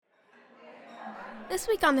This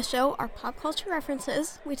week on the show, our pop culture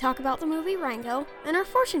references, we talk about the movie Rango, and our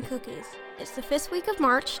fortune cookies. It's the 5th week of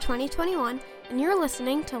March, 2021, and you're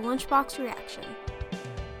listening to Lunchbox Reaction.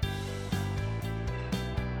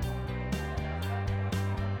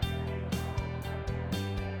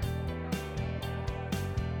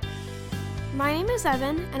 My name is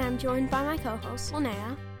Evan, and I'm joined by my co-hosts,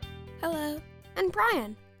 Linnea. Hello. And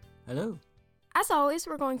Brian. Hello. As always,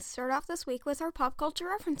 we're going to start off this week with our pop culture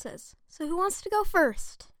references. So who wants to go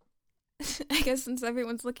first? I guess since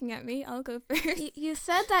everyone's looking at me, I'll go first. You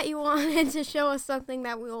said that you wanted to show us something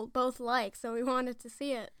that we'll both like, so we wanted to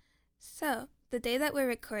see it. So, the day that we're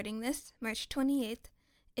recording this, March 28th,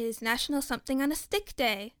 is National Something on a Stick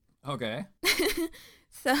Day. Okay.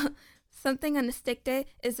 So, Something on a Stick Day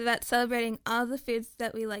is about celebrating all the foods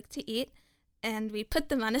that we like to eat, and we put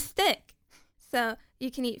them on a stick. So, you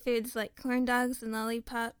can eat foods like corn dogs and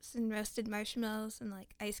lollipops and roasted marshmallows and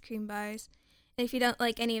like ice cream bars. And if you don't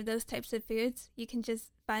like any of those types of foods, you can just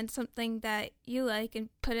find something that you like and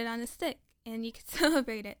put it on a stick, and you can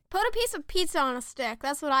celebrate it. Put a piece of pizza on a stick.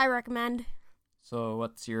 That's what I recommend. So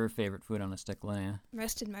what's your favorite food on a stick, Linnea?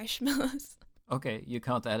 Roasted marshmallows. Okay, you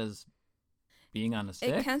count that as being on a stick?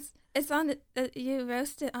 It counts. It's on. You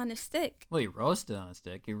roast it on a stick. Well, you roast it on a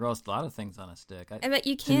stick. You roast a lot of things on a stick. I bet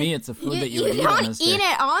you To can't. me, it's a food that you would You eat on a don't stick. eat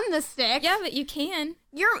it on the stick. Yeah, but you can.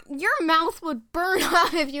 Your mouth would burn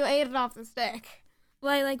up if you ate it off the stick.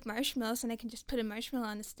 Well, I like marshmallows, and I can just put a marshmallow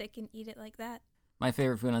on a stick and eat it like that. My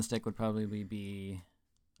favorite food on a stick would probably be,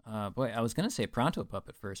 I was going to say Pronto Pup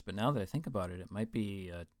at first, but now that I think about it, it might be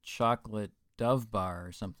a chocolate Dove bar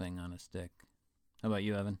or something on a stick. How about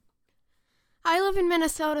you, Evan? I live in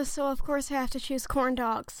Minnesota, so of course I have to choose corn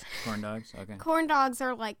dogs. Corn dogs? Okay. Corn dogs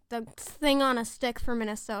are like the thing on a stick for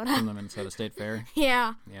Minnesota. From the Minnesota State Fair?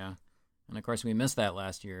 Yeah. Yeah. And of course, we missed that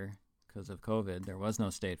last year because of COVID. There was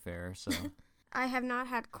no state fair, so... I have not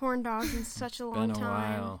had corn dogs in such a long Been a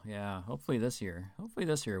time. while, yeah. Hopefully this year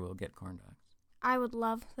we'll get corn dogs. I would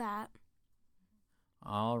love that.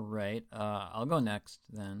 All right, I'll go next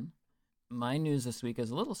then. My news this week is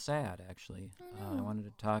a little sad, actually. I wanted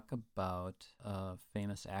to talk about a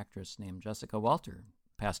famous actress named Jessica Walter,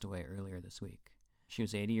 passed away earlier this week. She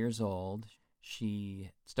was 80 years old.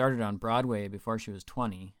 She started on Broadway before she was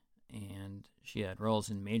 20, and she had roles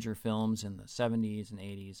in major films in the 70s and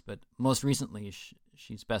 80s, but most recently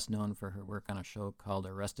she's best known for her work on a show called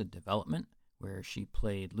Arrested Development, where she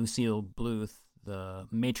played Lucille Bluth, the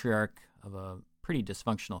matriarch of a pretty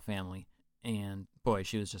dysfunctional family. And boy,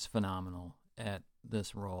 she was just phenomenal at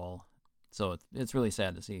this role. So it's really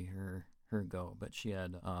sad to see her go, but she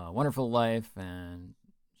had a wonderful life, and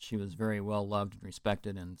she was very well loved and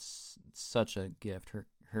respected, and such a gift.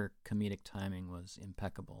 Her comedic timing was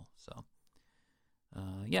impeccable. So,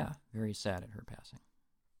 yeah, very sad at her passing.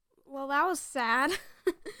 Well, that was sad.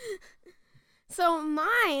 So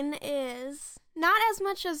mine is not as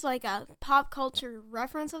much as like a pop culture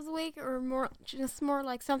reference of the week, or more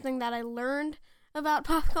like something that I learned about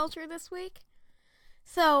pop culture this week.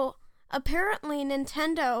 So apparently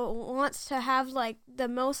Nintendo wants to have like the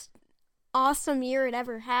most awesome year it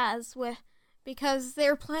ever has because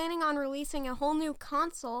they're planning on releasing a whole new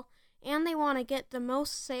console, and they want to get the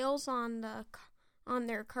most sales on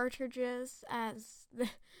their cartridges as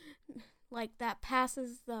like that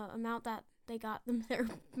passes the amount that they got them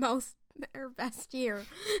their best year.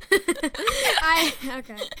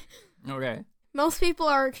 Okay. Most people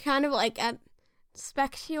are kind of like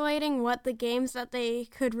speculating what the games that they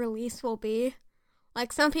could release will be.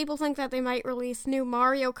 Like, some people think that they might release new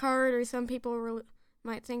Mario Kart, or some people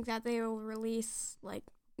might think that they will release like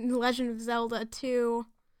Legend of Zelda 2.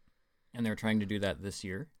 And they're trying to do that this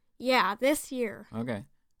year? Yeah, this year. Okay.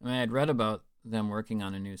 I mean, I'd read about them working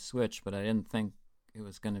on a new Switch, but I didn't think it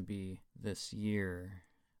was going to be this year.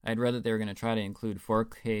 I'd read that they were going to try to include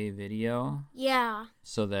 4K video. Yeah.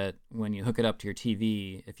 So that when you hook it up to your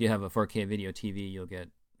TV, if you have a 4K video TV, you'll get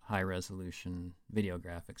high-resolution video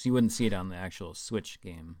graphics. You wouldn't see it on the actual Switch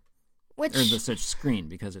game. Or the Switch screen,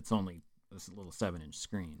 because it's only this little 7-inch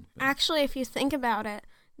screen. But actually, if you think about it,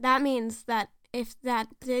 that means that if that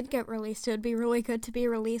did get released, it would be really good to be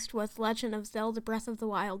released with Legend of Zelda Breath of the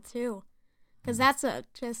Wild 2. Because that's a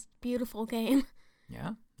just beautiful game.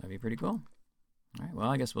 Yeah, that'd be pretty cool. All right, well,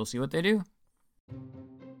 I guess we'll see what they do.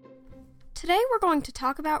 Today we're going to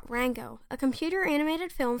talk about Rango, a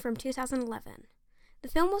computer-animated film from 2011. The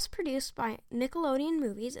film was produced by Nickelodeon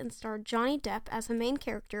Movies and starred Johnny Depp as the main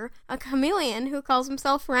character, a chameleon who calls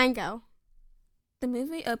himself Rango. The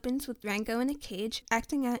movie opens with Rango in a cage,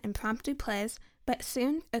 acting out impromptu plays, but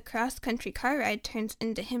soon a cross-country car ride turns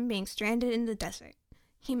into him being stranded in the desert.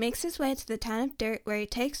 He makes his way to the town of Dirt, where he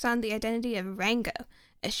takes on the identity of Rango,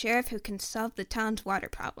 a sheriff who can solve the town's water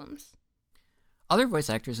problems. Other voice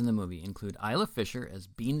actors in the movie include Isla Fisher as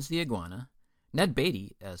Beans the Iguana, Ned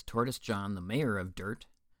Beatty as Tortoise John, the mayor of Dirt,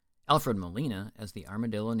 Alfred Molina as the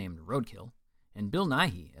armadillo named Roadkill, and Bill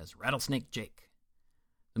Nighy as Rattlesnake Jake.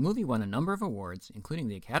 The movie won a number of awards, including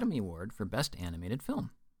the Academy Award for Best Animated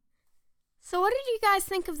Film. So what did you guys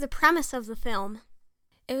think of the premise of the film?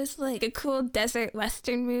 It was like a cool desert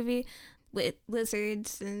western movie with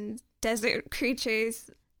lizards and desert creatures.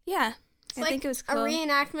 Yeah, I think it was cool. A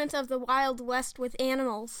reenactment of the Wild West with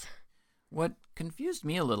animals. What confused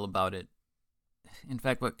me a little about it, in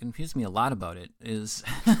fact, what confused me a lot about it is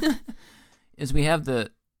is we have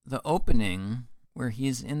the opening where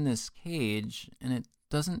he's in this cage and it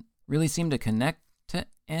doesn't really seem to connect to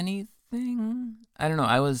anything. I don't know.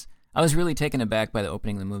 I was really taken aback by the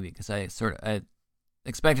opening of the movie because I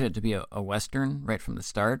expected it to be a Western right from the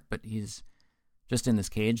start, but he's just in this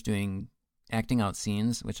cage acting out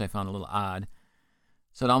scenes, which I found a little odd.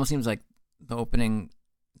 So it almost seems like the opening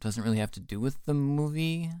doesn't really have to do with the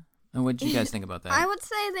movie. And what did you guys think about that? I would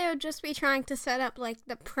say they would just be trying to set up like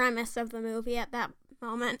the premise of the movie at that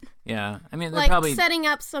moment. Yeah, I mean, they're like probably setting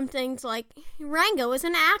up some things like Rango is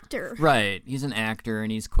an actor. Right, he's an actor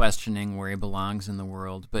and he's questioning where he belongs in the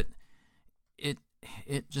world, but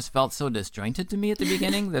it just felt so disjointed to me at the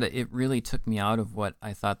beginning that it really took me out of what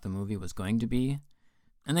I thought the movie was going to be.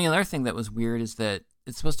 And the other thing that was weird is that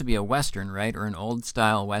it's supposed to be a Western, right? Or an old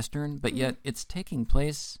style Western, but yet it's taking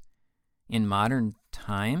place in modern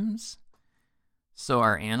times. So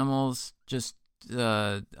are animals just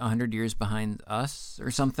 100 years behind us or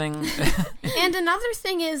something? And another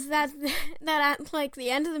thing is that at like the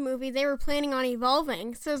end of the movie they were planning on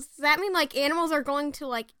evolving. So does that mean like animals are going to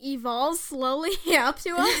like evolve slowly up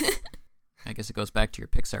to us? I guess it goes back to your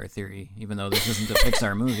Pixar theory, even though this isn't a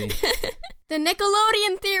Pixar movie. The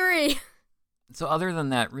Nickelodeon theory. So other than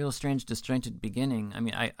that real strange disjointed beginning, I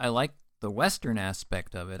mean, I like the Western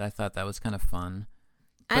aspect of it. I thought that was kind of fun.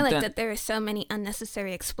 I like that there were so many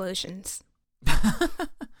unnecessary explosions.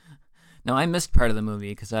 No, I missed part of the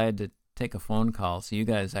movie because I had to take a phone call, so you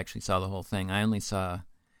guys actually saw the whole thing. I saw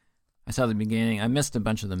the beginning. I missed a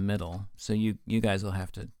bunch of the middle, so you guys will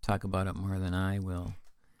have to talk about it more than I will.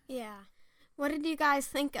 Yeah. What did you guys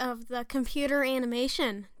think of the computer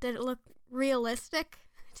animation? Did it look realistic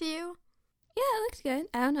to you? Yeah, it looked good.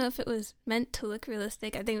 I don't know if it was meant to look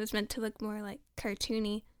realistic. I think it was meant to look more like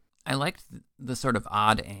cartoony. I liked the sort of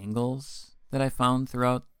odd angles that I found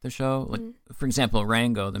throughout the show. Like, for example,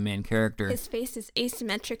 Rango, the main character. His face is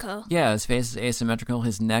asymmetrical. Yeah, his face is asymmetrical.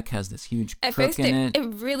 His neck has this huge crook in it.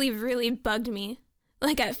 It really, really bugged me.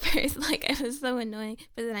 Like, at first, like, it was so annoying,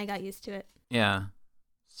 but then I got used to it. Yeah.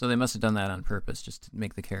 So they must have done that on purpose, just to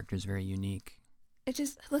make the characters very unique. It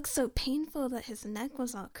just looked so painful that his neck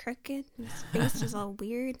was all crooked and his face was all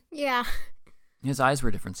weird. Yeah. His eyes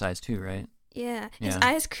were different size too, right? Yeah. His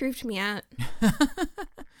eyes creeped me out.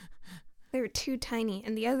 They were too tiny.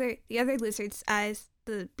 And the other lizard's eyes,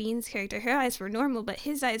 the Beans character, her eyes were normal, but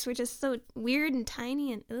his eyes were just so weird and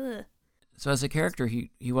tiny and ugh. So as a character,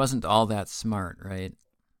 he wasn't all that smart, right?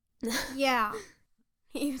 Yeah.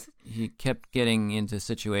 He kept getting into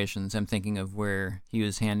situations. I'm thinking of where he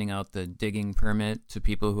was handing out the digging permit to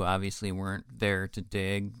people who obviously weren't there to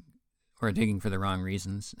dig or digging for the wrong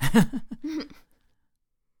reasons.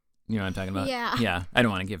 You know what I'm talking about? Yeah. Yeah. I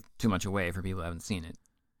don't want to give too much away for people who haven't seen it.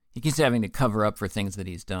 He keeps having to cover up for things that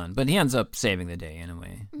he's done, but he ends up saving the day in a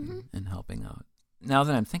way and helping out. Now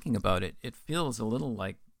that I'm thinking about it, it feels a little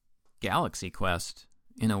like Galaxy Quest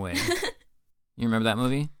in a way. You remember that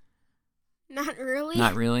movie? Not really.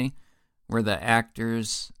 Not really. Where the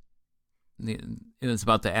actors, it was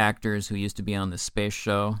about the actors who used to be on the space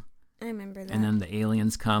show. I remember that. And then the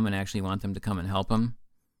aliens come and actually want them to come and help them.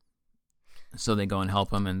 So they go and help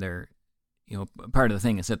them, and they're, part of the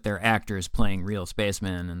thing is that they're actors playing real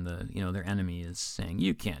spacemen, and their enemy is saying,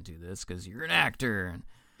 you can't do this because you're an actor.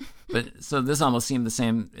 But so this almost seemed the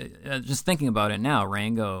same. Just thinking about it now,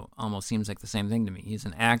 Rango almost seems like the same thing to me. He's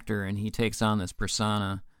an actor, and he takes on this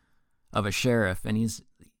persona of a sheriff, and he's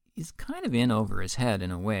kind of in over his head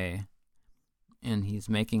in a way, and he's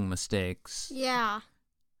making mistakes. Yeah.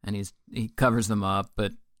 And he covers them up,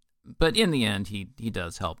 but in the end, he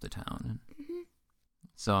does help the town. Mm-hmm.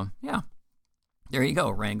 So yeah, there you go.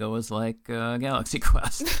 Rango is like Galaxy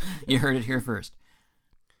Quest. You heard it here first.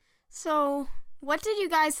 So, what did you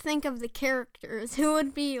guys think of the characters? Who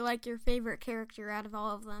would be like your favorite character out of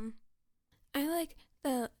all of them? I like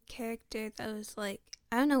the character that was like,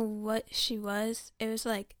 I don't know what she was. It was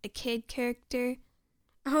like a kid character.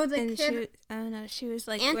 Oh, the and kid I don't know, she was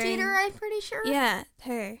like anteater, wearing... I'm pretty sure. Yeah,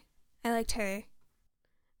 her. I liked her.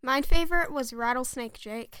 My favorite was Rattlesnake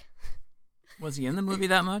Jake. Was he in the movie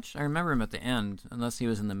that much? I remember him at the end, unless he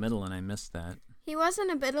was in the middle and I missed that. He was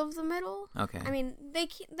in a bit of the middle. Okay. I mean,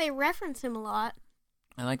 they reference him a lot.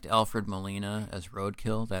 I liked Alfred Molina as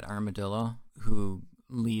Roadkill, that armadillo who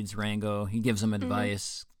leads Rango. He gives him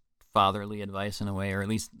advice, fatherly advice in a way, or at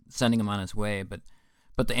least sending him on his way. But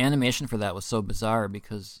the animation for that was so bizarre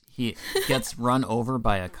because he gets run over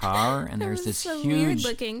by a car, and there's this so huge. weird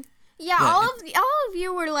looking. Yeah, all of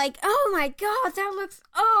you were like, "Oh my god, that looks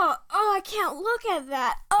I can't look at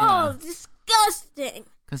that. Oh, disgusting."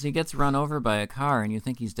 Because he gets run over by a car, and you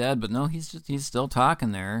think he's dead, but no, he's still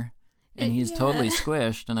talking there, and he's totally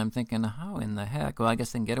squished. And I'm thinking, how in the heck? Well, I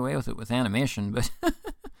guess they can get away with it with animation, but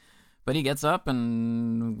but he gets up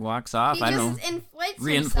and walks off. He I just don't know, inflates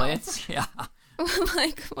himself. yeah.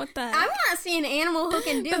 Like, what the I want to see an animal who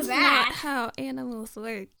can do That's that. not how animals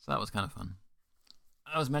work. So that was kind of fun.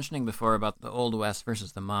 I was mentioning before about the Old West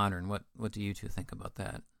versus the modern. What do you two think about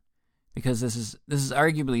that? Because this is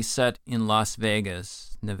arguably set in Las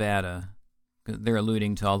Vegas, Nevada. They're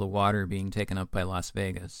alluding to all the water being taken up by Las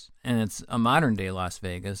Vegas. And it's a modern day Las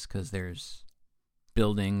Vegas because there's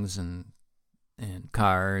buildings and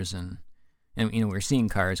cars and we're seeing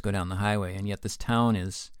cars go down the highway, and yet this town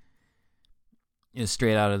is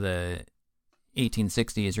straight out of the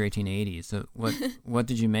 1860s or 1880s. So what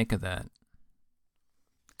did you make of that?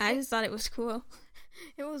 I just thought it was cool.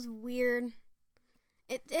 It was weird.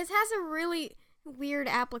 It has a really weird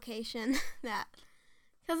application that,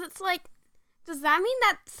 because it's like, does that mean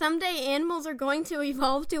that someday animals are going to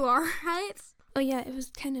evolve to our heights? Oh yeah, it was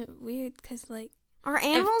kind of weird because like, Are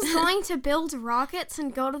animals going to build rockets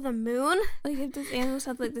and go to the moon? like if those animals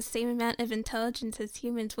had like the same amount of intelligence as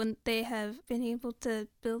humans, wouldn't they have been able to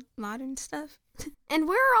build modern stuff? And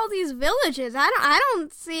where are all these villages? I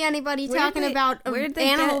don't see anybody talking about an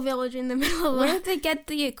animal village in the middle of Where did they get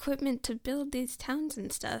the equipment to build these towns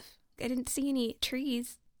and stuff? I didn't see any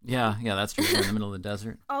trees. Yeah, that's true. We're in the middle of the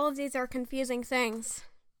desert. All of these are confusing things.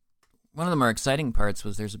 One of the more exciting parts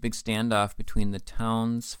was there's a big standoff between the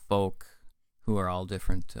townsfolk, who are all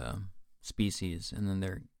different species, and then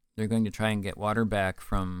they're going to try and get water back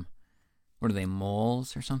from, what are they,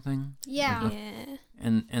 moles or something? Yeah. Yeah.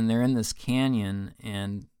 And they're in this canyon,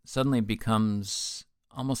 and suddenly it becomes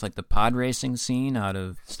almost like the pod racing scene out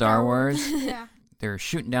of Star Wars. Yeah. They're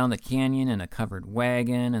shooting down the canyon in a covered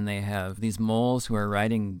wagon, and they have these moles who are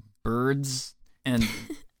riding birds, and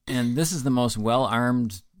this is the most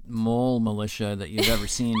well-armed mole militia that you've ever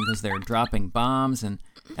seen because they're dropping bombs, and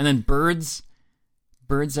then birds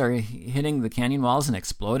are hitting the canyon walls and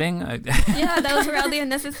exploding. Yeah, that was where all the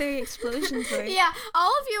unnecessary explosions were. Yeah,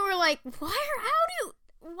 all of you were like, why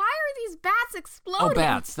are these bats exploding? Oh,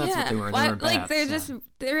 bats. That's what they were. They were bats. Like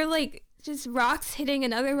they're like just rocks hitting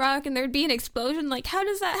another rock, and there'd be an explosion. Like, how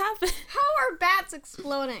does that happen? How are bats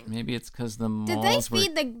exploding? Maybe it's because the moles Did they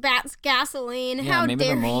feed the bats gasoline? Yeah, How maybe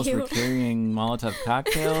dare the moles you? were carrying Molotov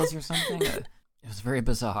cocktails or something. It was very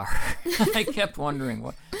bizarre. I kept wondering,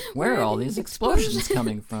 where are all these explosions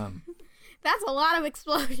coming from? That's a lot of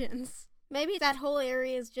explosions. Maybe that whole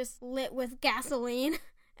area is just lit with gasoline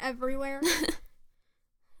everywhere.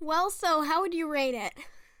 Well, so how would you rate it?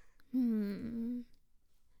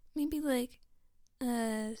 Maybe like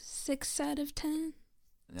 6 out of 10.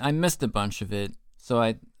 I missed a bunch of it, so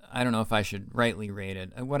I don't know if I should rightly rate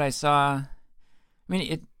it. What I saw, I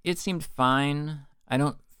mean, it seemed fine. I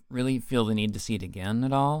don't really feel the need to see it again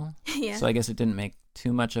at all. Yeah. So I guess it didn't make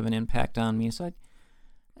too much of an impact on me. So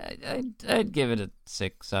I'd give it a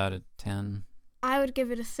 6 out of 10. I would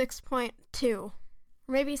give it a 6.2.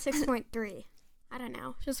 Maybe 6.3. I don't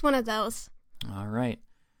know. Just one of those. All right.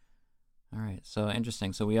 So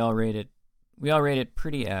interesting. So we all rate it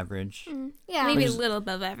pretty average. Yeah. Maybe a little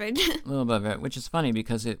above average. A little above it, which is funny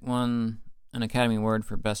because it won an Academy Award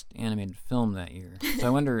for Best Animated Film that year.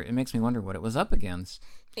 So it makes me wonder what it was up against.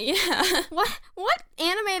 Yeah. What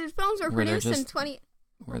animated films were produced in 20...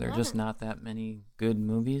 Were there just not that many good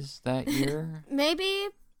movies that year? Maybe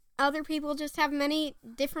other people just have many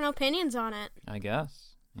different opinions on it. I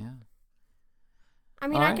guess. Yeah. I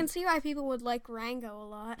mean, All I right. can see why people would like Rango a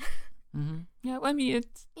lot. Mm-hmm. Yeah, well, I mean,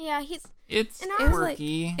 it's in our-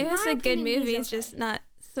 quirky. It was my a good opinion, movie. he's It's just not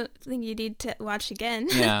something you need to watch again.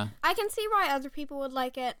 Yeah. I can see why other people would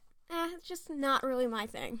like it. It's just not really my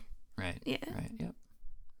thing. Right. Yeah. Right. Yep.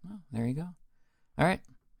 Well, there you go. All right.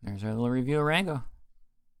 There's our little review of Rango.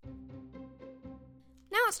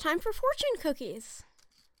 Now it's time for fortune cookies.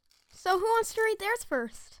 So who wants to read theirs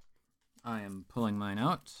first? I am pulling mine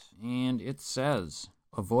out, and it says,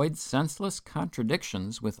 Avoid senseless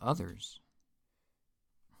contradictions with others.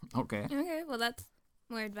 Okay. Okay, well, that's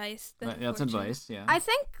more advice than That's fortune. advice, yeah. I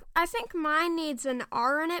think mine needs an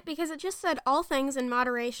R in it because it just said all things in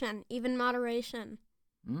moderation, even moderation.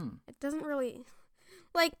 It doesn't really,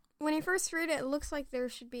 like, when you first read it, it looks like there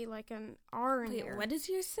should be like an R in Wait, here. what does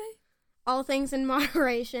yours say? All things in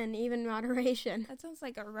moderation, even moderation. That sounds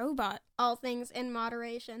like a robot. All things in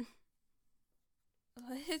moderation.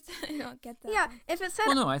 What? I don't get that. Yeah, if it said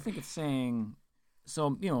Well, no, I think it's saying,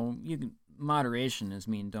 so, moderation is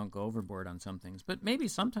mean don't go overboard on some things. But maybe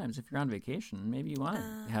sometimes if you're on vacation, maybe you want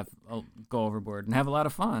to go overboard and have a lot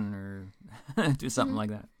of fun or do something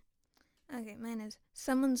like that. Okay, mine is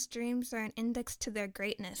someone's dreams are an index to their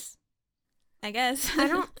greatness. I guess. I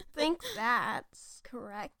don't think that's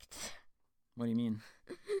correct. What do you mean?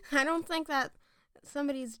 I don't think that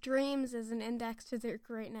somebody's dreams is an index to their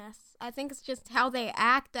greatness. I think it's just how they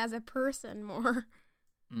act as a person more.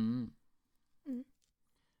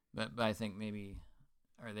 But I think maybe,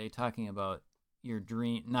 are they talking about your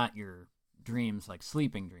dream, not your dreams like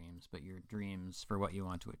sleeping dreams, but your dreams for what you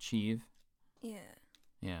want to achieve? Yeah.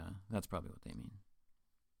 Yeah, that's probably what they mean.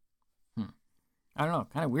 I don't know.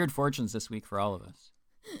 Kind of weird fortunes this week for all of us.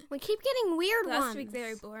 We keep getting weird ones. Last week they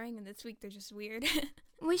were boring, and this week they're just weird.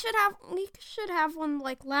 We should have one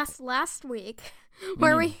like last week,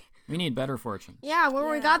 We need better fortunes. we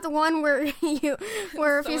Yeah. got the one where if you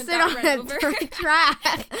Someone sit got on run a over. dirt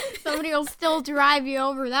track, somebody will still drive you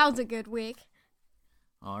over. That was a good week.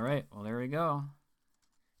 All right. Well, there we go.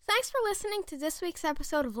 Thanks for listening to this week's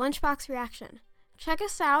episode of Lunchbox Reaction. Check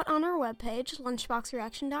us out on our webpage,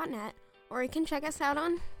 lunchboxreaction.net, or you can check us out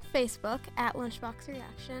on Facebook at Lunchbox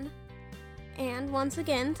Reaction. And once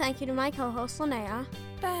again, thank you to my co-hosts Linnea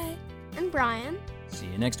Bye. and Brian, See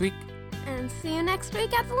you next week. and see you next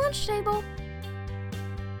week at the lunch table.